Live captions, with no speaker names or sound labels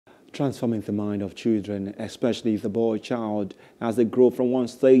Transforming the mind of children, especially the boy child, as they grow from one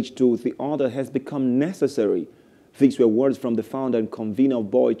stage to the other has become necessary. These were words from the founder and convener of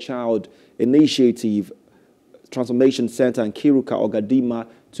Boy Child Initiative Transformation Center in Kiruka, Ogadima,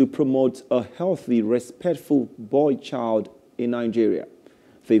 to promote a healthy, respectful boy child in Nigeria.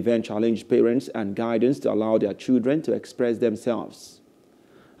 The event challenged parents and guidance to allow their children to express themselves.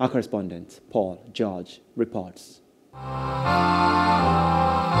 Our correspondent, Paul George, reports.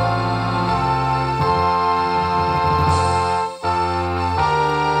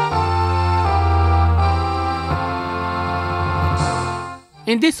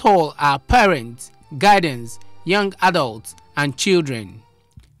 In this hall are parents, guidance, young adults, and children.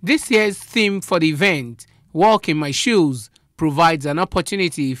 This year's theme for the event, Walk in My Shoes, provides an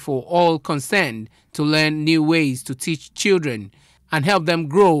opportunity for all concerned to learn new ways to teach children and help them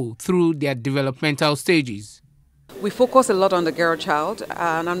grow through their developmental stages. We focus a lot on the girl child,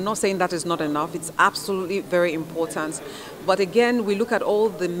 and I'm not saying that is not enough. It's absolutely very important. But again, we look at all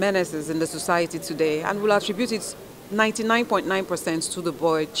the menaces in the society today, and we'll attribute it 99.9% to the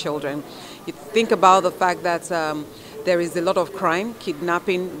boy children. You think about the fact that there is a lot of crime,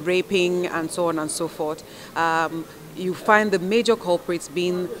 kidnapping, raping, and so on and so forth. You find the major culprits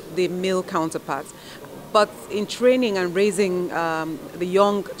being the male counterparts. But in training and raising the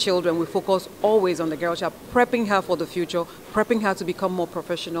young children, we focus always on the girl child, prepping her for the future, prepping her to become more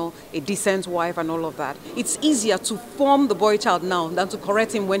professional, a decent wife, and all of that. It's easier to form the boy child now than to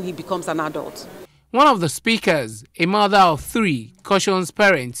correct him when he becomes an adult. One of the speakers, a mother of 3, cautions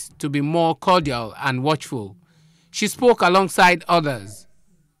parents to be more cordial and watchful. She spoke alongside others.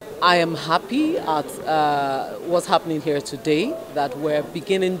 I am happy at what's happening here today, that we're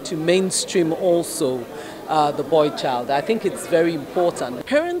beginning to mainstream also the boy child. I think it's very important.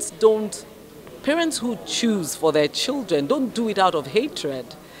 Parents who choose for their children don't do it out of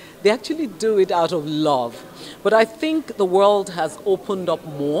hatred. They actually do it out of love. But I think the world has opened up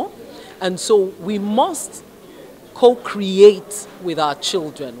more. And so we must co-create with our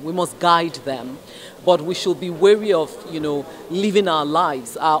children. We must guide them. But we should be wary of, living our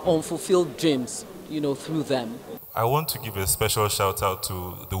lives, our unfulfilled dreams, through them. I want to give a special shout out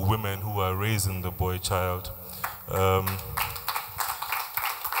to the women who are raising the boy child.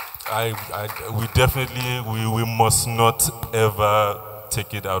 We must not ever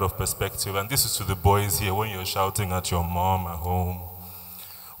take it out of perspective. And this is to the boys here. When you're shouting at your mom at home,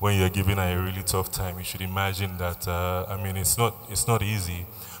 when you're giving her a really tough time, you should imagine that, it's not easy.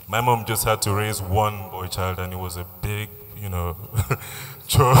 My mom just had to raise one boy child, and it was a big,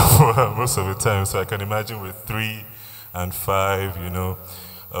 chore for her most of the time. So I can imagine with 3 and 5,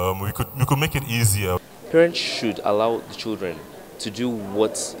 we could make it easier. Parents should allow the children to do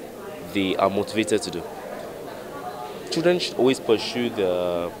what they are motivated to do. Children should always pursue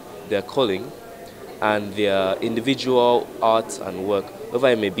their calling and their individual art and work, whatever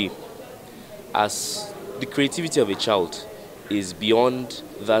it may be, as the creativity of a child is beyond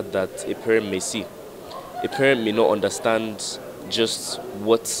that a parent may see. A parent may not understand just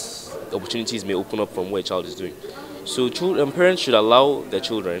what opportunities may open up from what a child is doing. So parents should allow their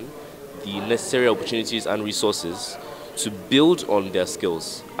children the necessary opportunities and resources to build on their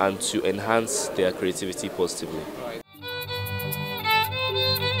skills and to enhance their creativity positively.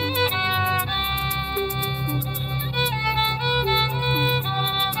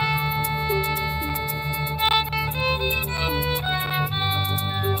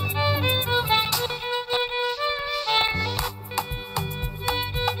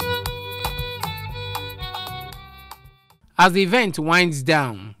 As the event winds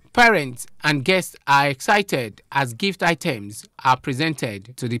down, parents and guests are excited as gift items are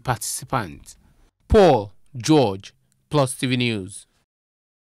presented to the participants. Paul George, Plus TV News.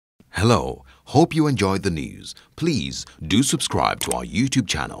 Hello, hope you enjoyed the news. Please do subscribe to our YouTube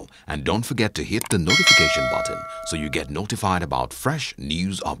channel and don't forget to hit the notification button so you get notified about fresh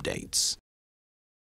news updates.